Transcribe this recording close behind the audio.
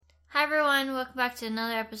Hi everyone, welcome back to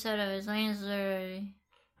another episode of Elaine's Literary.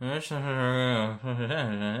 In today's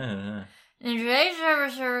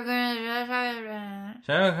episode, we're gonna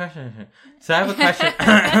So I have a question.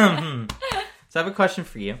 So I have a question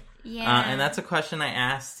for you. Yeah. And that's a question I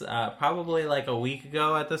asked probably like a week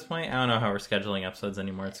ago at this point. I don't know how we're scheduling episodes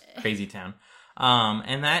anymore. It's crazy town.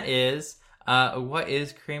 And that is, what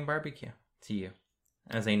is Korean barbecue to you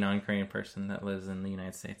as a non-Korean person that lives in the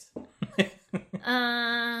United States?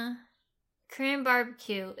 Korean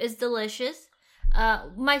barbecue is delicious.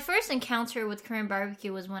 My first encounter with Korean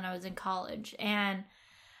barbecue was when I was in college, and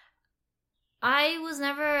I was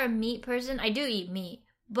never a meat person. I do eat meat,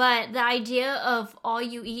 but the idea of all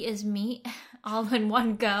you eat is meat all in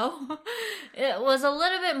one go, it was a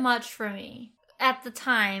little bit much for me at the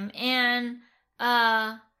time, and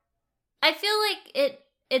I feel like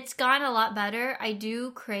it's gotten a lot better. I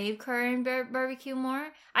do crave Korean barbecue more.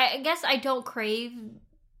 I guess I don't crave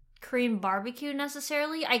Korean barbecue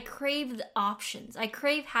necessarily. I crave the options. I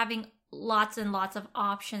crave having lots and lots of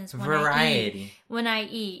options when Variety. I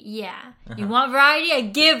eat. Yeah. You want variety? I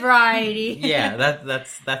give variety. Yeah,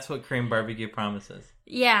 that's what Korean barbecue promises.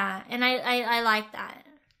 Yeah, and I like that.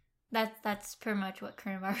 That's pretty much what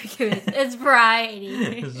Korean barbecue is. It's variety.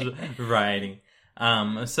 It's variety.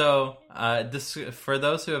 So this, for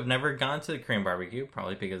those who have never gone to the Korean barbecue,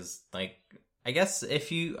 probably because, like, I guess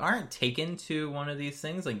if you aren't taken to one of these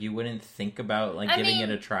things, like, you wouldn't think about, like, giving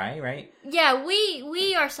it a try, right? Yeah,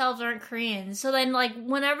 we ourselves aren't Korean. So then, like,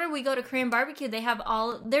 whenever we go to Korean barbecue, they have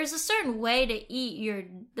there's a certain way to eat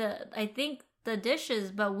I think the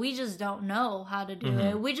dishes, but we just don't know how to do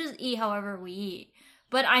it. We just eat however we eat.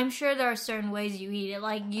 But I'm sure there are certain ways you eat it.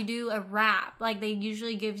 Like, you do a wrap. Like, they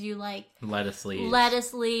usually give you, like, lettuce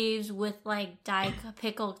leaves with, like,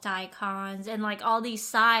 pickled daikons and, like, all these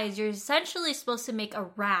sides. You're essentially supposed to make a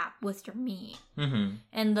wrap with your meat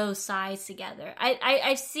and those sides together.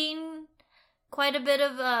 I've seen quite a bit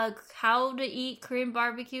of how to eat Korean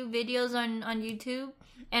barbecue videos on YouTube.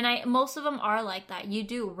 And most of them are like that. You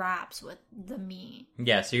do wraps with the meat.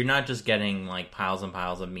 Yeah, so you're not just getting, like, piles and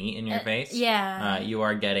piles of meat in your face. Yeah. You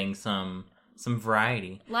are getting some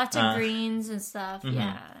variety. Lots of greens and stuff,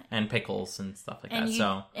 yeah. And pickles and stuff like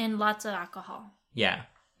that. And lots of alcohol. Yeah.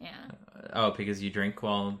 Yeah. Because you drink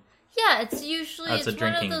while... Yeah, it's usually it's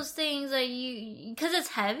one of those things that because it's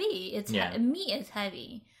heavy. Meat is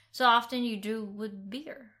heavy. So often you do with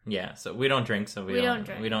beer. Yeah, so we don't drink, so we don't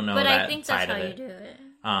drink. We don't know but that I think side that's how of it. you do it.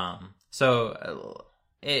 So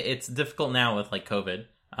it's difficult now with, like, COVID.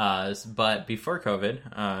 But before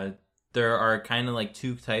COVID, there are kind of like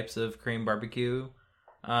two types of Korean barbecue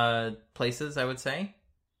places, I would say.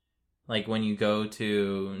 Like, when you go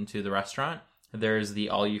to the restaurant, there's the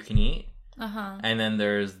all you can eat, and then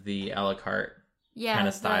there's the a la carte kind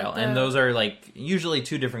of style, and those are, like, usually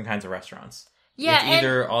two different kinds of restaurants. Yeah, it's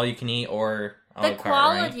either all you can eat or a la the carte,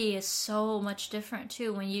 quality right? is so much different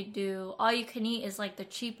too. When you do all you can eat, is like the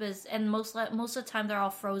cheapest, and most of the time they're all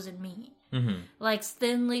frozen meat, like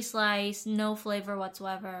thinly sliced, no flavor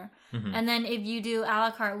whatsoever. And then if you do a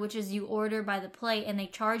la carte, which is you order by the plate and they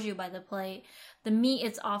charge you by the plate, the meat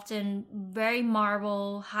is often very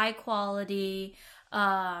marble, high quality.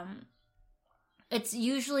 It's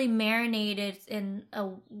usually marinated in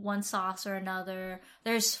one sauce or another.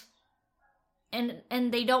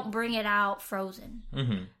 And they don't bring it out frozen.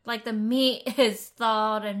 Like, the meat is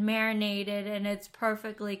thawed and marinated, and it's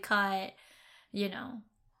perfectly cut,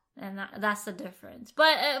 and that's the difference.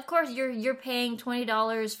 But of course, you're paying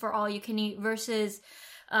 $20 for all you can eat versus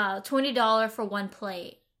 $20 for one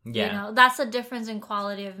plate. Yeah, that's the difference in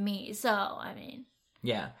quality of meat. So I mean,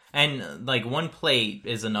 yeah, and, like, one plate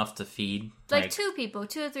is enough to feed like 2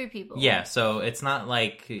 or 3 people. Yeah, so it's not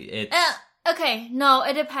like it's. Okay, no,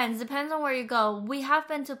 it depends. Depends on where you go. We have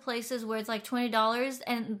been to places where it's like $20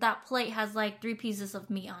 and that plate has like 3 pieces of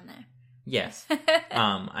meat on there. Yes.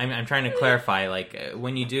 I'm trying to clarify, like,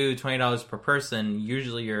 when you do $20 per person,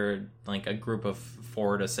 usually you're, like, a group of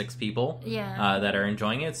 4 to 6 people that are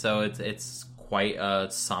enjoying it, so it's quite a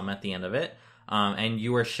sum at the end of it. And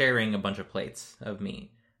you are sharing a bunch of plates of meat.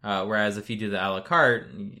 Whereas if you do the a la carte,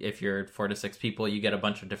 if you're 4 to 6 people, you get a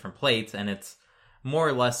bunch of different plates, and it's more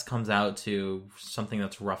or less comes out to something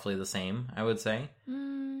that's roughly the same, I would say.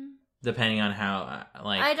 Depending on how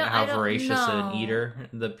voracious an eater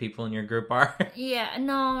the people in your group are. Yeah,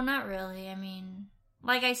 no, not really. I mean,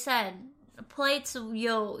 like I said, plates, if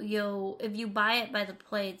you buy it by the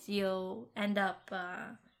plates, you'll end up,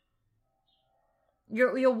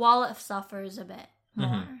 your wallet suffers a bit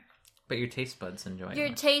more. But your taste buds enjoy it.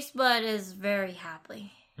 Your taste bud is very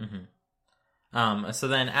happy. So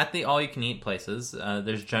then at the all-you-can-eat places,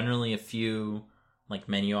 there's generally a few, like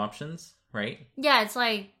menu options, right? Yeah, it's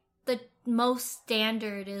like the most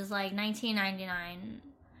standard is like $19.99.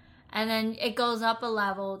 And then it goes up a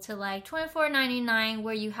level to like $24.99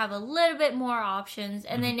 where you have a little bit more options.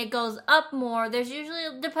 And then it goes up more. There's usually,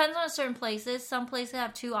 it depends on certain places. Some places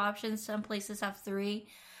have 2 options. Some places have 3.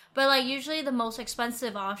 But like usually the most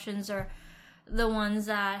expensive options are the ones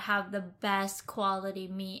that have the best quality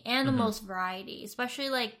meat and the most variety. Especially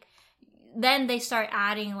like, then they start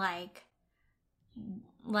adding like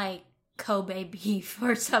Kobe beef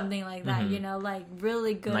or something like that, you know, like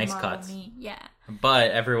really good nice cuts. meat. Yeah.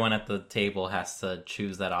 But everyone at the table has to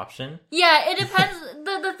choose that option. Yeah, it depends.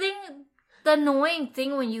 The annoying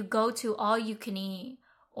thing when you go to all you can eat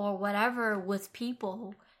or whatever with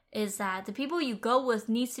people is that the people you go with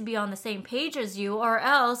needs to be on the same page as you, or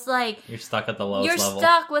else like you're stuck at the lowest level. You're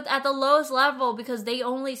stuck at the lowest level because they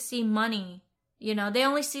only see money. You know, they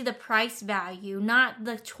only see the price value, not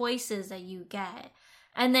the choices that you get.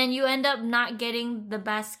 And then you end up not getting the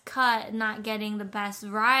best cut, not getting the best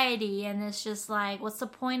variety. And it's just like, what's the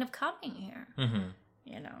point of coming here? Mm-hmm.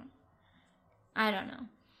 You know? I don't know.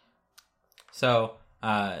 So,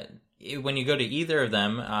 when you go to either of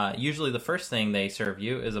them, usually the first thing they serve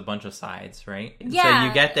you is a bunch of sides, right? Yeah. So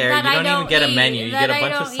you get there, you don't even get a menu. You get a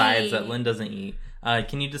bunch of sides eat. that Lynn doesn't eat.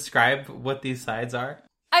 Can you describe what these sides are?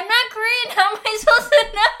 I'm not Korean. How am I supposed to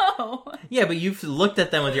know? Yeah, but you've looked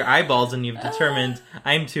at them with your eyeballs and you've determined,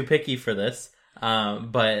 I'm too picky for this.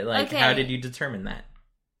 But, like, okay. How did you determine that?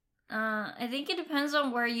 I think it depends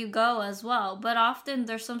on where you go as well. But often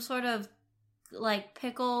there's some sort of, like,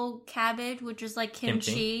 pickle cabbage, which is like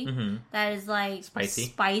kimchi. That is, like,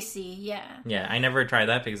 spicy, yeah. Yeah, I never tried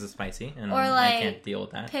that because it's spicy. And or, like, I can't deal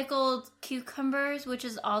with that. Pickled cucumbers, which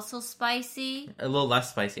is also spicy. A little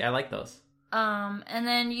less spicy. I like those. And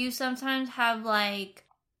then you sometimes have, like,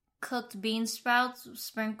 cooked bean sprouts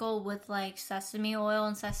sprinkled with, like, sesame oil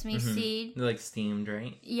and sesame seed. They're, like, steamed,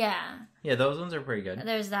 right? Yeah. Yeah, those ones are pretty good.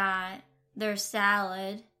 There's that. There's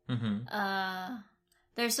salad.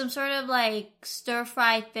 There's some sort of, like,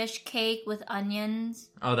 stir-fry fish cake with onions.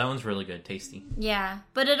 Oh, that one's really good. Tasty. Yeah.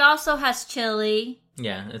 But it also has chili.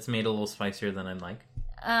 Yeah, it's made a little spicier than I'd like.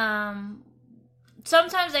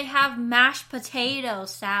 Sometimes they have mashed potato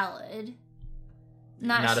salad.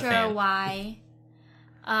 Not sure why.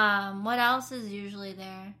 What else is usually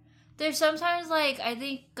there? There's sometimes, like, I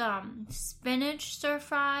think, spinach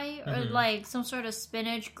stir-fry or, like, some sort of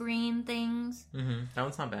spinach green things. That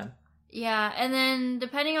one's not bad. Yeah, and then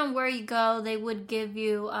depending on where you go, they would give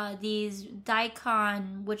you these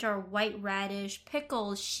daikon, which are white radish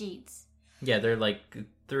pickle sheets. Yeah, they're, like,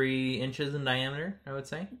 3 inches in diameter, I would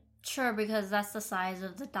say. Sure, because that's the size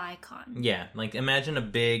of the daikon. Yeah, like, imagine a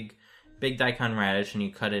big daikon radish and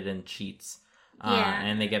you cut it in sheets.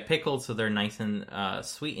 And they get pickled so they're nice and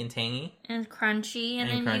sweet and tangy. And crunchy. And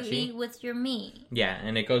then crunchy. You eat with your meat. Yeah,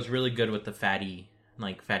 and it goes really good with the fatty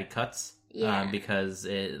cuts. Yeah. Because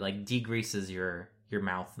it, like, degreases your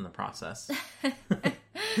mouth in the process.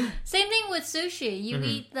 Same thing with sushi. You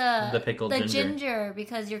eat the pickled ginger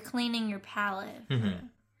because you're cleaning your palate.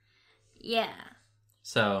 Yeah.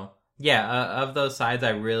 So, yeah, of those sides, I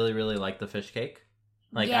really, really like the fish cake.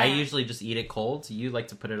 Like, I usually just eat it cold. So you like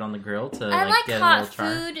to put it on the grill to I like get hot a little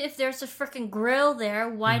char. Food. If there's a freaking grill there,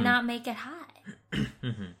 why not make it hot?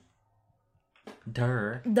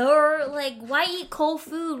 Durr. Like, why eat cold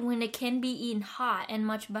food when it can be eaten hot and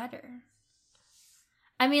much better?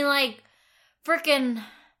 I mean, like, freaking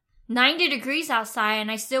 90 degrees outside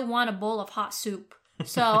and I still want a bowl of hot soup.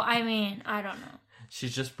 So, I mean, I don't know.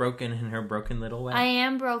 She's just broken in her broken little way. I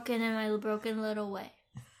am broken in my broken little way.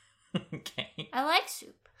 Okay. I like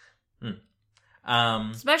soup.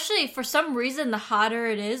 Especially for some reason, the hotter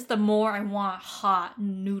it is, the more I want hot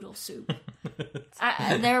noodle soup.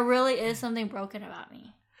 There really is something broken about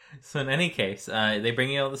me. So in any case, they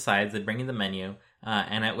bring you all the sides, they bring you the menu,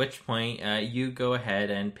 and at which point you go ahead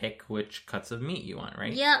and pick which cuts of meat you want,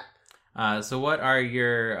 right? Yep. So what are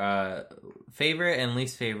your favorite and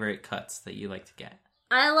least favorite cuts that you like to get?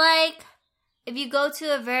 I like, if you go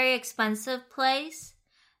to a very expensive place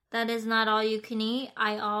that is not all you can eat,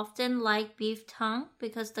 I often like beef tongue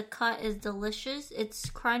because the cut is delicious. It's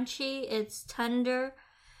crunchy, it's tender,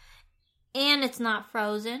 and it's not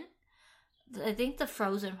frozen. I think the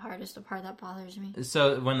frozen part is the part that bothers me.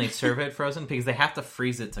 So when they serve it frozen, because they have to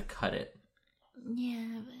freeze it to cut it.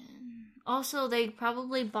 Yeah, but also they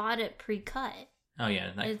probably bought it pre-cut. Oh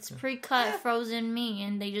yeah. It's pre-cut frozen meat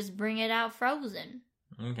and they just bring it out frozen.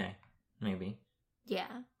 Okay, maybe. Yeah.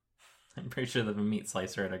 I'm pretty sure they have a meat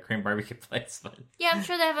slicer at a Korean barbecue place, but yeah, I'm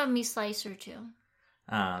sure they have a meat slicer too.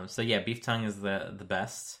 So yeah, beef tongue is the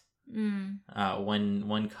best.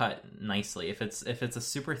 when cut nicely. If it's a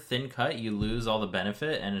super thin cut, you lose all the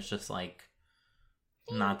benefit, and it's just like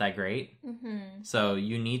not that great. Mm-hmm. So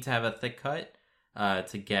you need to have a thick cut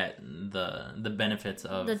to get the benefits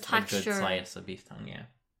of the texture. A good slice of beef tongue. Yeah.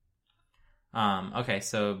 Okay,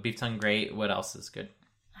 so beef tongue, great. What else is good?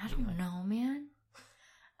 I don't know, man.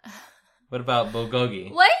 What about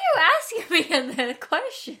bulgogi? Why are you asking me the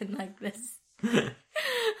question like this?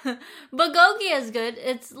 Bulgogi is good.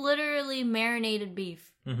 It's literally marinated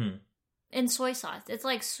beef in soy sauce. It's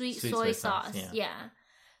like sweet soy sauce. Yeah.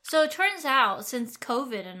 So it turns out, since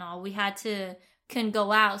COVID and all, we can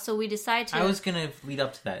go out. So we decided to. I was gonna lead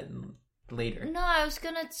up to that later. No, I was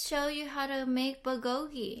gonna show you how to make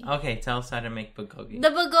bulgogi. Okay, tell us how to make bulgogi. The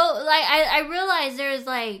bulgogi, like I realized there's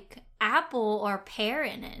like apple or pear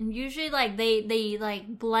in it, and usually like they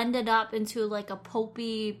like blend it up into like a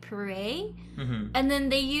pulpy puree, and then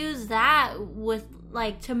they use that with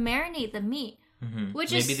like to marinate the meat,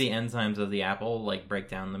 which maybe the enzymes of the apple like break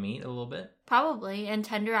down the meat a little bit, probably, and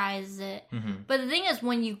tenderize it. But the thing is,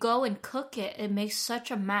 when you go and cook it, it makes such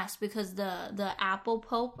a mess because the apple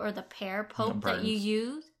pulp or the pear pulp that you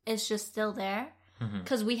use is just still there,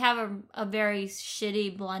 because we have a very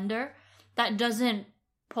shitty blender that doesn't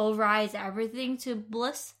pulverize everything to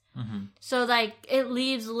bliss. So like it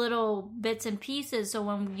leaves little bits and pieces, so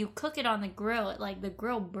when you cook it on the grill, the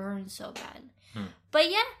grill burns so bad. But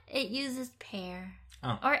yeah, it uses pear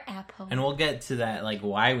or apple, and we'll get to that, like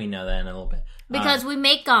why we know that in a little bit, because we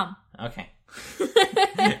make them. Okay.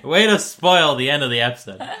 Way to spoil the end of the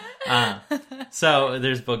episode. So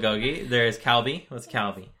there's bulgogi, there's kalbi. What's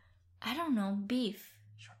kalbi? I don't know. Beef.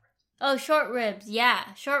 Oh, short ribs. Yeah,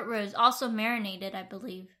 short ribs. Also marinated, I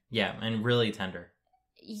believe. Yeah, and really tender.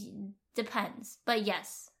 Depends, but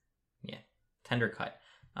yes. Yeah, tender cut.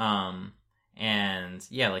 And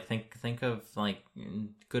yeah, like think of like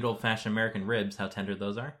good old fashioned American ribs, how tender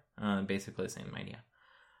those are. Basically the same idea.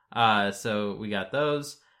 So we got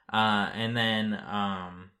those. And then yeah,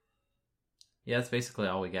 that's basically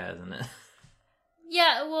all we got, isn't it?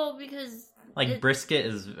 Yeah, well, because brisket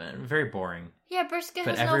is very boring. Yeah, brisket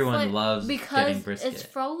but has everyone loves getting brisket. It's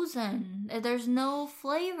frozen. There's no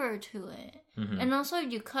flavor to it. And also,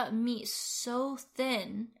 you cut meat so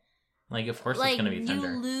thin. Like, of course it's going to be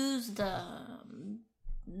tender. You lose the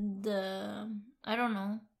I don't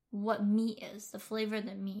know what meat is. The flavor of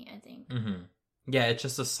the meat, I think. Yeah, it's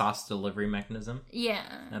just a sauce delivery mechanism. Yeah.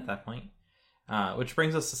 At that point. Which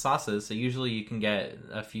brings us to sauces. So usually you can get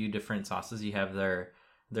a few different sauces. You have their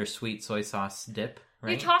sweet soy sauce dip,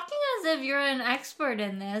 right? You're talking as if you're an expert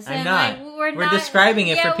in this. I'm not. We're describing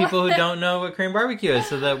it for people who don't know what Korean barbecue is,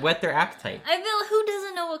 so that whet their appetite. I feel, who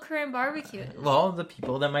doesn't know what Korean barbecue is? Well, the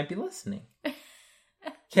people that might be listening.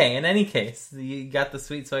 Okay, in any case, you got the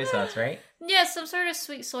sweet soy sauce, right? Yeah, some sort of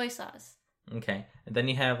sweet soy sauce. Okay. And then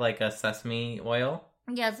you have like a sesame oil.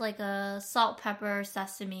 Yeah, it's like a salt, pepper,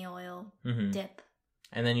 sesame oil dip.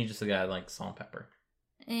 And then you just got like salt and pepper.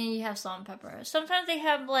 And you have salt and pepper. Sometimes they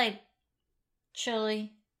have like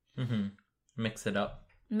chili. Mix it up.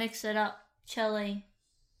 Chili.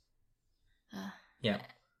 Yeah.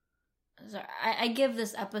 Sorry, I give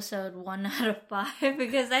this episode 1 out of 5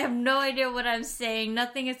 because I have no idea what I'm saying.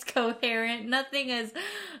 Nothing is coherent. Nothing is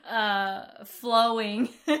flowing.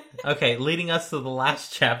 Okay, leading us to the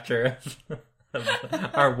last chapter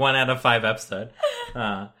of our 1 out of 5 episode.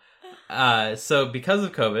 So because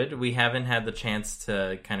of COVID, we haven't had the chance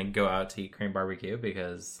to kind of go out to eat Korean barbecue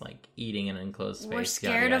because, like, eating in an enclosed space. We're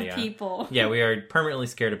scared of people. Yeah, we are permanently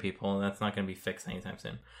scared of people, and that's not going to be fixed anytime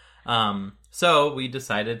soon. So we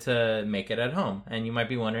decided to make it at home. And you might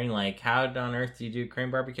be wondering, like, how on earth do you do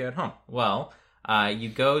Korean barbecue at home? Well, you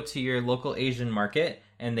go to your local Asian market,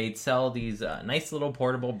 and they'd sell these nice little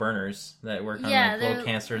portable burners that work on little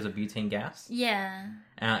canisters of butane gas. Yeah.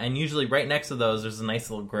 And usually right next to those, there's a nice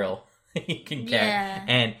little grill you can get. Yeah.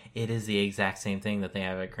 And it is the exact same thing that they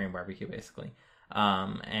have at Korean barbecue, basically.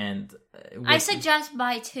 I suggest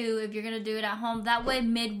buy 2 if you're gonna do it at home. That way,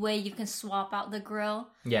 midway you can swap out the grill.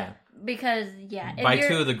 Yeah, because buy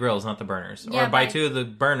 2 of the grills, not the burners, or buy 2 of the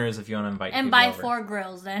burners if you want to invite. And buy 4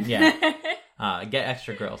 grills then. Yeah, get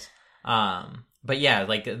extra grills. But yeah,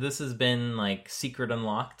 like this has been like secret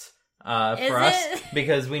unlocked for us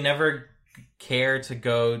because we never care to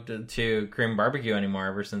go to Korean barbecue anymore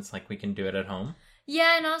ever since like we can do it at home.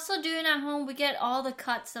 Yeah, and also doing at home, we get all the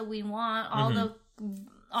cuts that we want,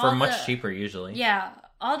 for much cheaper usually. Yeah,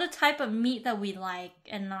 all the type of meat that we like,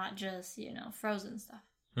 and not just frozen stuff.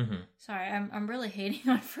 Sorry, I'm really hating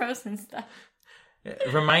on frozen stuff.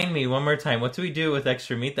 Remind me one more time. What do we do with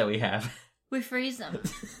extra meat that we have? We freeze them,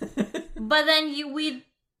 but then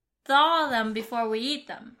thaw them before we eat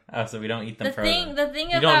them. Oh, so we don't eat them frozen. The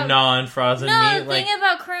thing you about... don't gnaw on frozen meat? The thing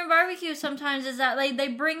about Korean barbecue sometimes is that like they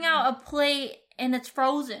bring out a plate and it's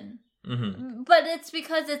frozen. Mm-hmm. But it's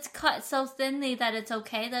because it's cut so thinly that it's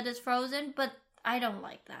okay that it's frozen, but I don't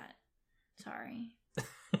like that. Sorry.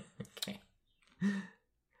 Okay.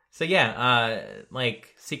 So yeah,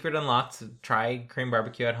 like secret unlocked, try Korean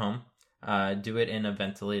barbecue at home. Do it in a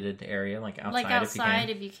ventilated area, like outside,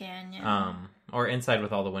 if you can. Yeah. Or inside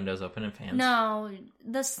with all the windows open and fans. No,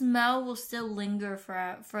 the smell will still linger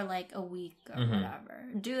for like a week or whatever.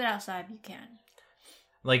 Do it outside if you can.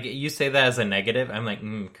 Like you say that as a negative, I'm like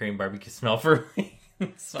Korean barbecue smell for a week.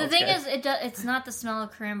 The thing is, it's not the smell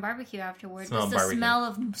of Korean barbecue afterwards. It's the smell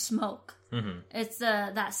of smoke. Mm-hmm. It's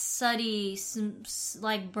that sooty,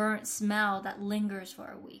 like burnt smell that lingers for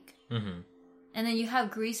a week. Mm-hmm. And then you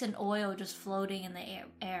have grease and oil just floating in the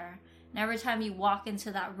air. And every time you walk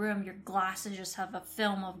into that room, your glasses just have a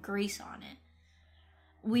film of grease on it.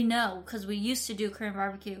 We know, because we used to do Korean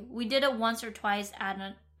barbecue. We did it once or twice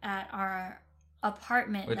at our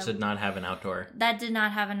apartment. Which did not have an outdoor. That did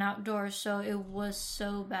not have an outdoor, so it was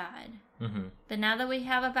so bad. Mm-hmm. But now that we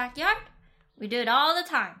have a backyard, we do it all the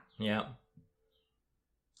time. Yeah.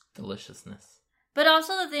 Deliciousness. But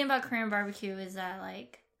also the thing about Korean barbecue is that,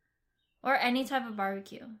 like, or any type of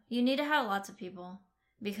barbecue, you need to have lots of people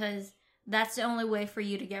because that's the only way for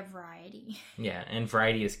you to get variety. Yeah, and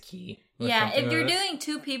variety is key. Yeah, if you're doing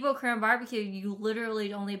 2 people Korean barbecue, you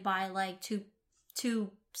literally only buy, like,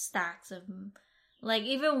 two stacks of them. Like,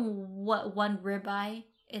 even one ribeye,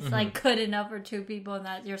 it's, like, good enough for 2 people, and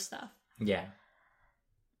that's your stuff. Yeah.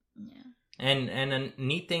 Yeah. And a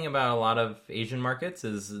neat thing about a lot of Asian markets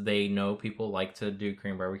is they know people like to do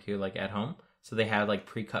Korean barbecue, like, at home. So they have, like,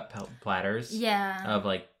 pre-cut platters. Yeah. Of,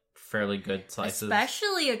 like, fairly good slices.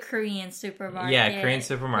 Especially a Korean supermarket. Yeah, Korean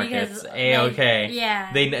supermarkets. A-okay.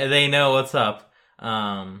 Yeah. They know what's up.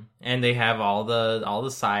 And they have all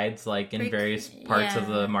the sides, like, in various parts of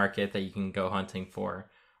the market that you can go hunting for.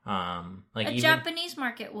 Like a Japanese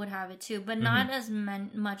market would have it too, but not as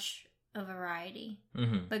much a variety.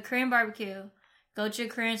 Mm-hmm. But Korean barbecue, go to a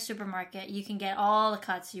Korean supermarket, you can get all the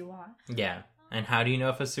cuts you want. Yeah. And how do you know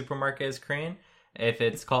if a supermarket is Korean? If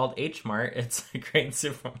it's called H Mart, it's a Korean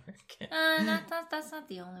supermarket. That's not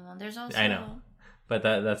the only one. There's also... I know. But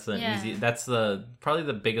that's an easy... That's probably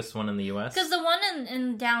the biggest one in the U.S. Because the one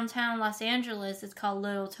in downtown Los Angeles is called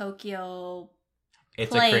Little Tokyo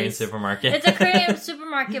It's a Korean supermarket. It's a Korean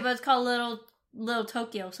supermarket, but it's called Little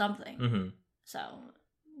Tokyo something. Mm-hmm. So,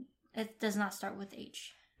 it does not start with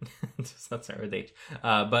H. It does not start with H.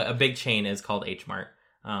 But a big chain is called H Mart.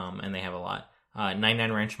 And they have a lot.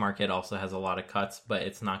 99 Ranch Market also has a lot of cuts, but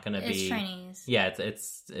it's not going to be... It's Chinese. Yeah,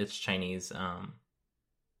 it's Chinese.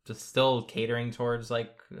 Just still catering towards,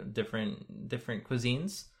 like, different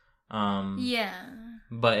cuisines. Yeah.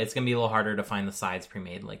 But it's going to be a little harder to find the sides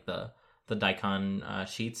pre-made. Like, the daikon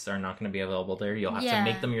sheets are not going to be available there. You'll have to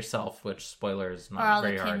make them yourself, which, spoiler, is not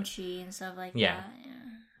very hard. Or all the kimchi and stuff like that. Yeah.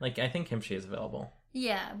 Like, I think kimchi is available.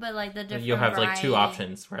 Yeah, but, like, the different You'll have, variety. like, 2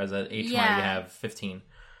 options, whereas at H Mart you have 15.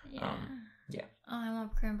 Yeah. Yeah. Oh, I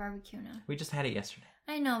want Korean barbecue now. We just had it yesterday.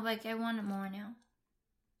 I know, but I want it more now.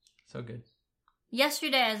 So good.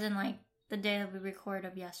 Yesterday, as in, like, the day that we record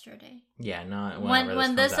of yesterday. Yeah, not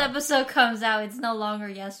when this episode comes out, it's no longer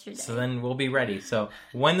yesterday. So then we'll be ready. So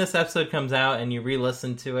when this episode comes out and you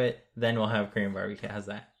re-listen to it, then we'll have Korean barbecue. How's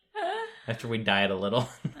that? After we diet a little,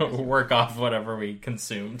 work off whatever we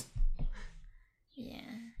consumed. Yeah,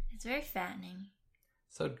 it's very fattening.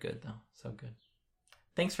 So good, though. So good.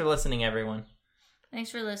 Thanks for listening, everyone.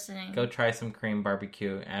 Thanks for listening. Go try some Korean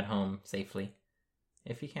barbecue at home safely,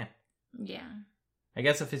 if you can. Yeah. I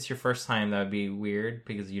guess if it's your first time, that would be weird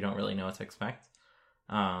because you don't really know what to expect.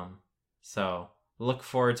 So look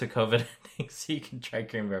forward to COVID ending so you can try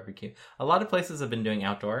Korean barbecue. A lot of places have been doing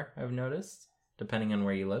outdoor, I've noticed, depending on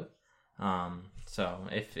where you live. So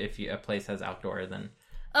if a place has outdoor, then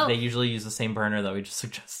they usually use the same burner that we just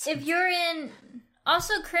suggested. If you're in...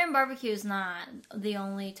 Also, Korean barbecue is not the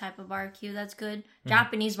only type of barbecue that's good. Mm-hmm.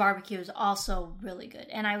 Japanese barbecue is also really good.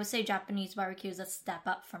 And I would say Japanese barbecue is a step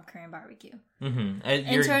up from Korean barbecue. Mm-hmm.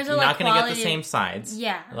 In terms of, you're not going to get the same sides.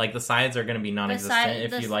 Yeah. Like, the sides are going to be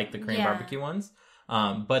non-existent if you like the Korean barbecue ones.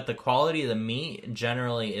 But the quality of the meat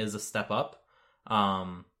generally is a step up.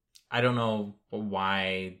 I don't know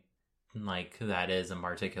why, like, that is in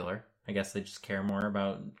particular. I guess they just care more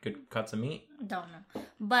about good cuts of meat. Don't know.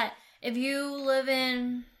 But... if you live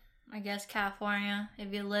in, I guess, California,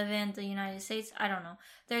 if you live in the United States, I don't know.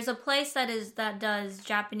 There's a place that does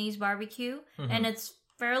Japanese barbecue, and it's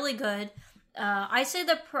fairly good. I say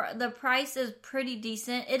the price is pretty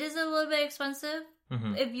decent. It is a little bit expensive,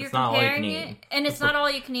 if you're comparing it, and it's not all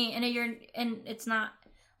you can eat, and it's not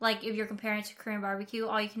like if you're comparing it to Korean barbecue,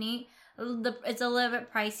 all you can eat. It's a little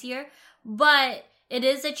bit pricier, but it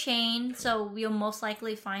is a chain, so you'll most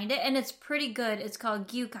likely find it, and it's pretty good. It's called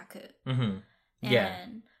Gyukaku.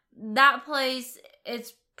 And that place,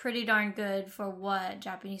 it's pretty darn good for what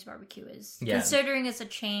Japanese barbecue is, considering it's a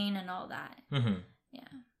chain and all that.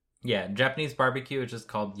 Yeah, Japanese barbecue, which is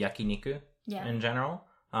called yakiniku in general,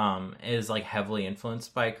 is like heavily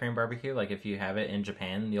influenced by Korean barbecue. Like if you have it in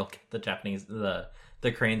Japan, you'll get the Japanese, the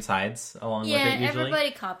Korean sides along with it usually.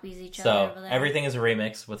 Everybody copies each other over there. Everything is a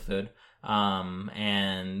remix with food.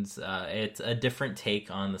 And it's a different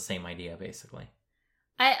take on the same idea, basically.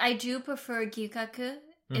 I do prefer Gyukaku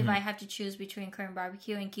if I have to choose between Korean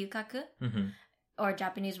barbecue and Gyukaku. Or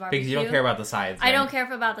Japanese barbecue. Because you don't care about the sides. Right? I don't care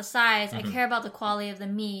about the sides. I care about the quality of the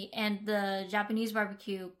meat. And the Japanese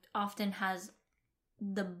barbecue often has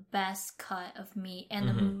the best cut of meat and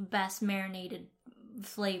the best marinated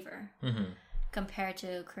flavor compared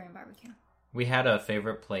to Korean barbecue. We had a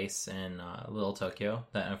favorite place in Little Tokyo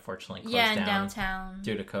that unfortunately closed down. Yeah, in downtown.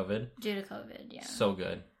 Due to COVID. Yeah. So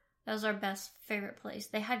good. That was our best favorite place.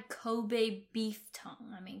 They had Kobe beef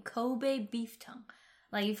tongue. Kobe beef tongue.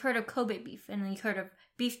 Like, you've heard of Kobe beef, and then you've heard of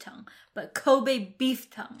beef tongue. But Kobe beef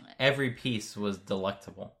tongue. Every piece was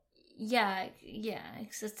delectable. Yeah.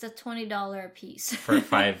 It's a $20 a piece. For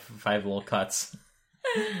five little cuts.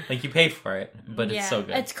 Like, you paid for it, but it's so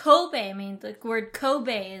good. It's Kobe. The word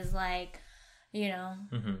Kobe is like,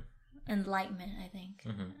 enlightenment, I think.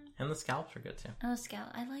 And the scallops are good, too. Oh,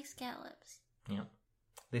 I like scallops. Yeah.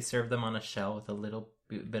 They serve them on a shell with a little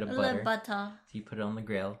bit of butter. A little butter. So you put it on the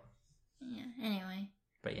grill. Yeah, anyway.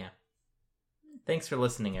 But yeah. Thanks for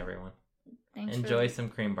listening, everyone. Enjoy some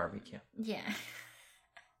Korean barbecue. Yeah.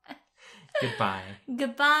 Goodbye.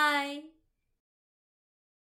 Goodbye.